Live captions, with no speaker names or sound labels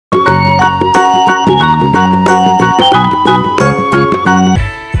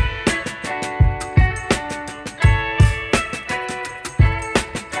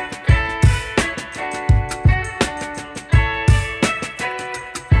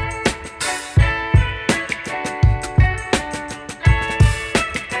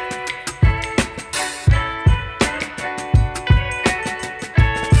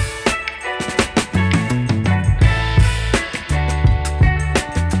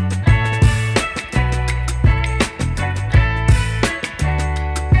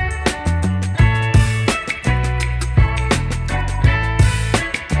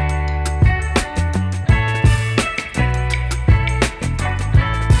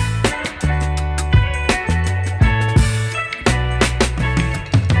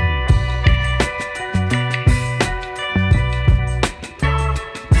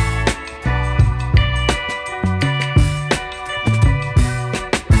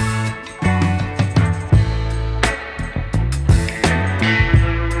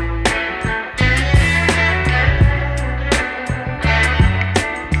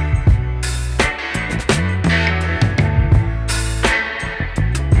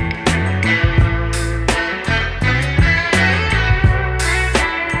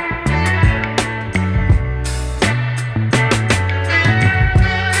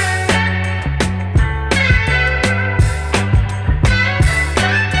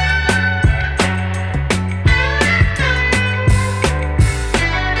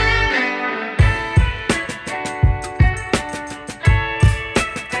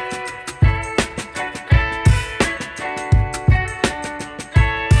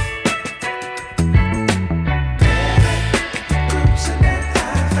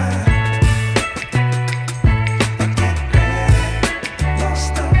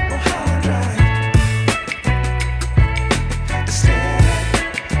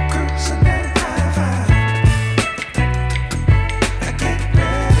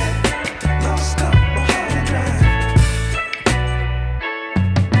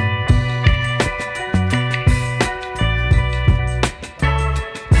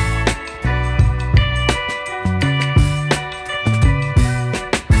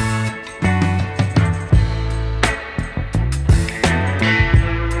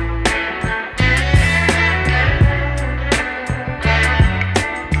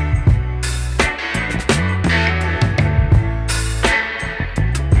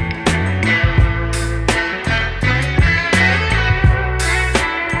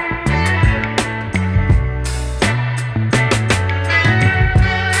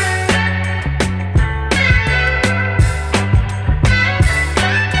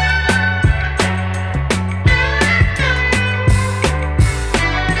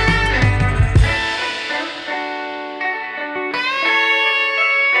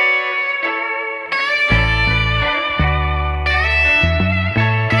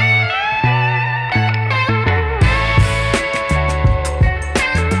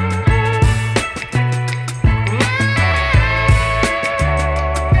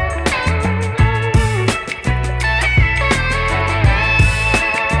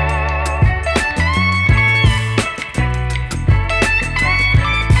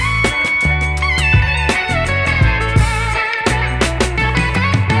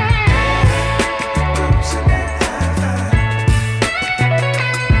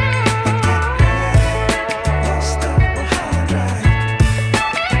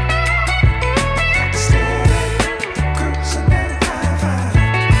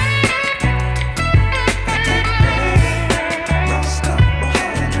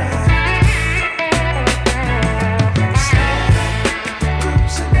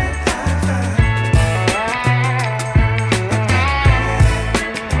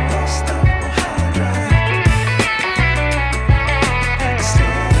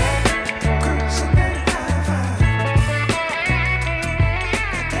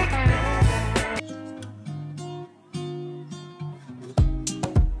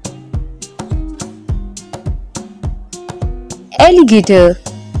Alligator.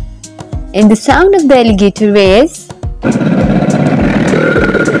 And the sound of the alligator is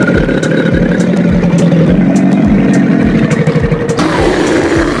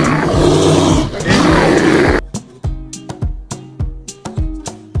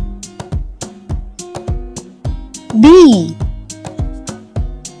B.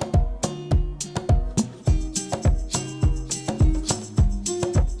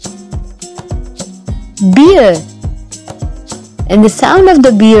 Beer. And the sound of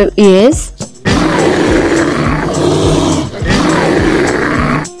the beer is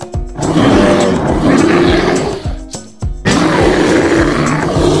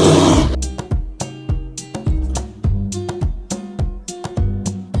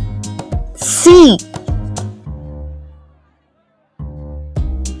C.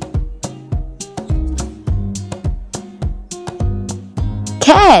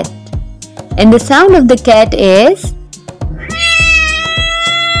 Cat. And the sound of the cat is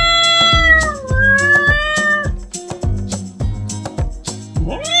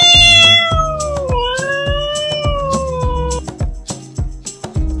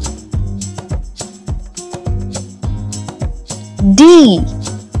D.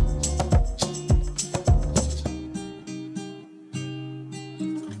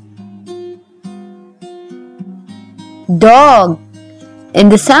 Dog.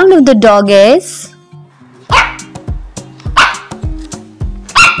 And the sound of the dog is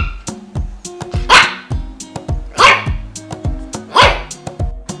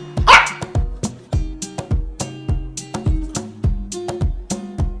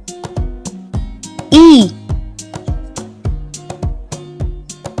E.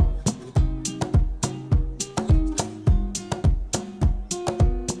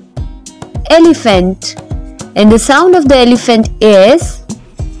 Elephant. And the sound of the elephant is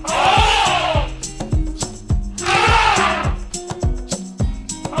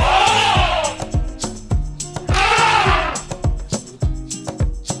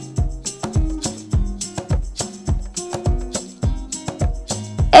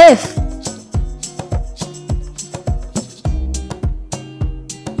F.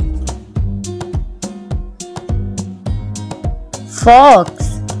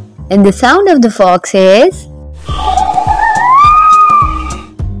 Fox. And the sound of the fox is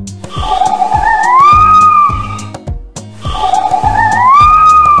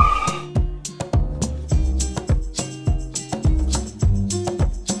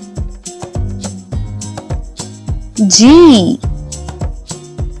G.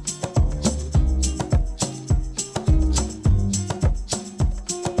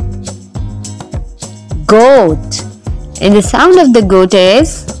 Goat. And the sound of the goat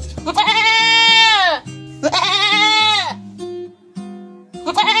is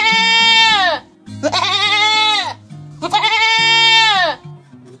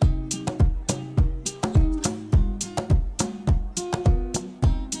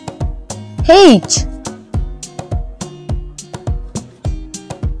H.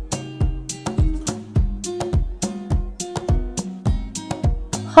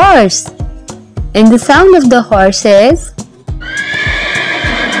 Horse. And the sound of the horse is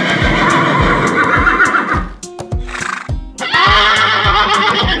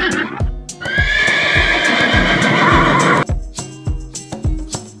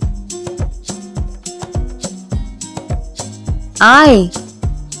I.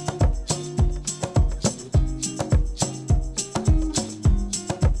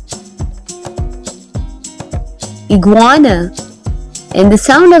 Iguana. And the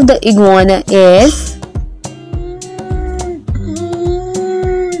sound of the iguana is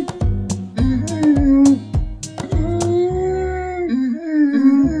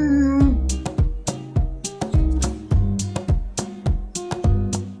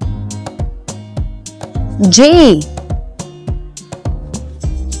J.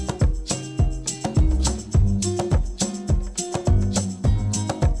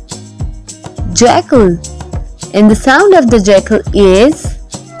 Jackal. And the sound of the jackal is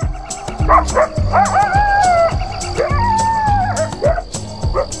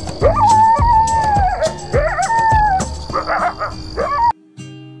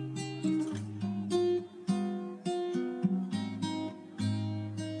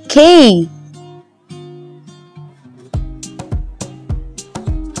K.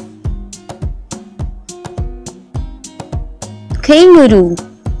 Kangaroo.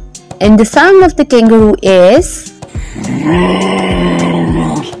 And the sound of the kangaroo is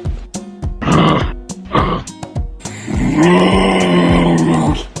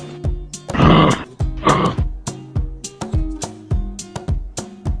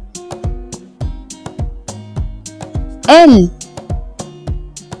L.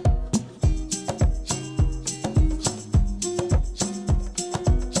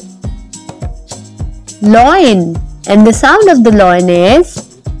 Loin, and the sound of the loin is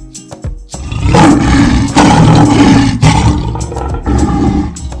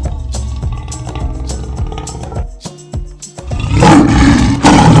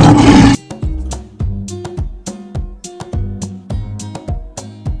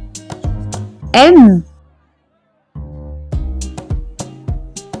M.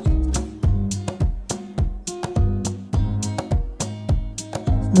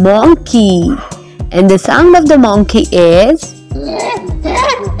 Monkey, and the sound of the monkey is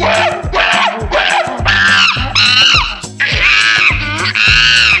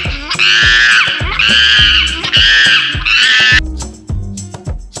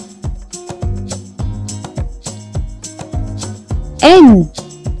N.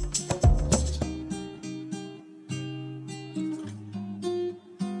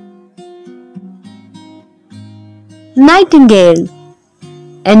 Nightingale,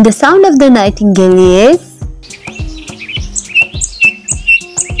 and the sound of the nightingale is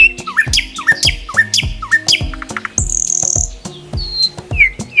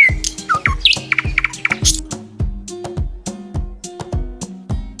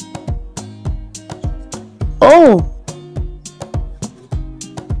O.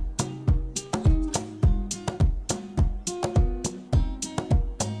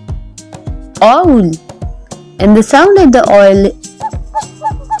 Owl, and the sound of the owl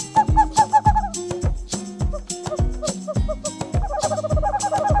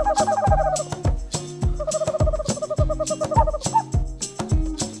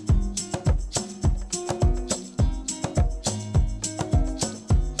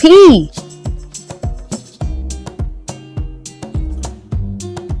P.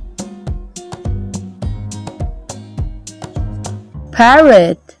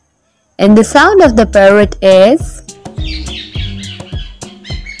 Parrot, and the sound of the parrot is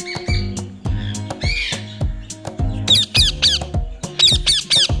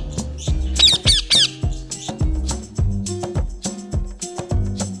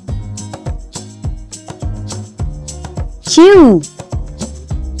Q.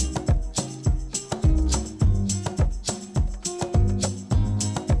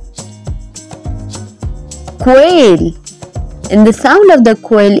 Quail, and the sound of the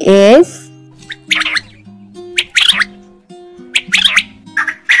quail is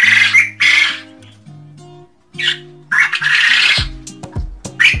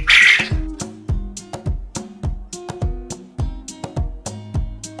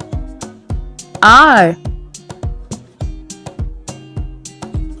R.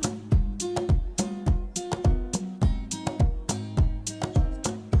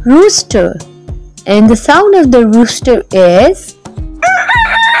 Rooster, and the sound of the rooster is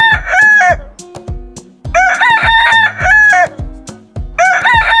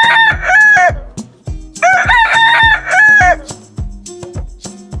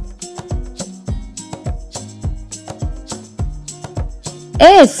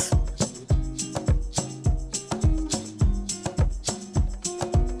S.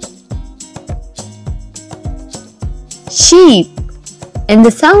 Sheep, and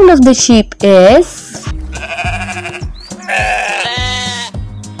the sound of the sheep is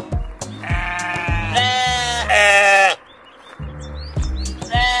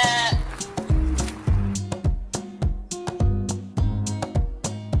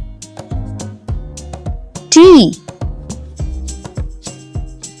T.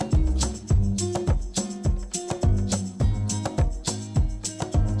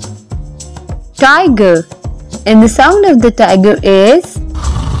 Tiger, and the sound of the tiger is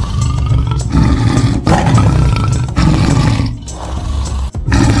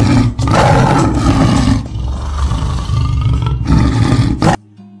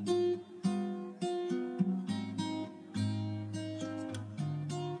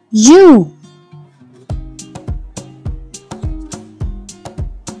U.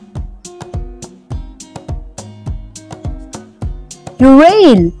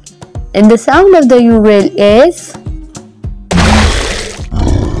 Urail, and the sound of the urail is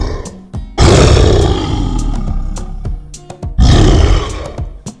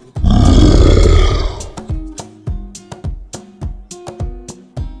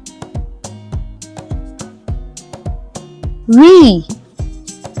V.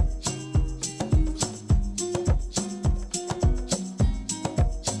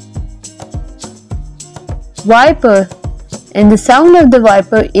 Viper, and the sound of the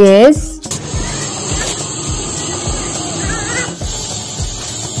viper is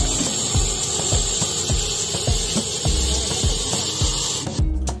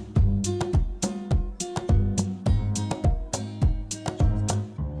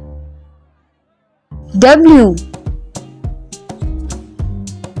W.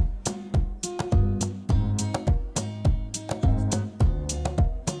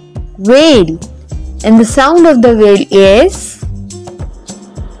 Whale. And the sound of the whale is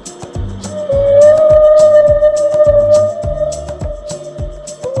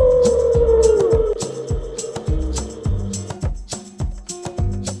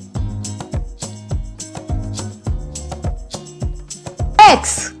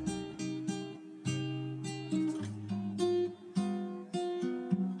X.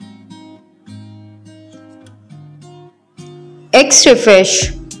 X-ray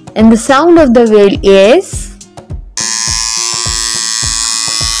fish. And the sound of the whale is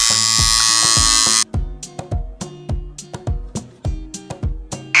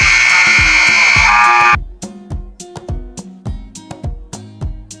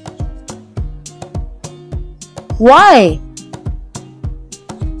Y.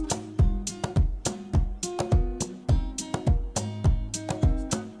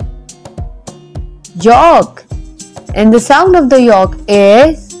 York. And the sound of the york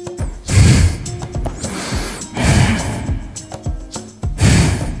is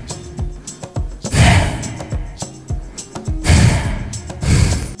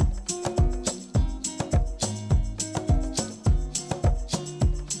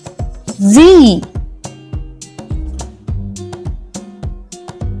Z.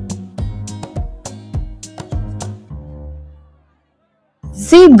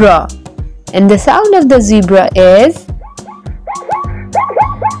 Zebra. And the sound of the zebra is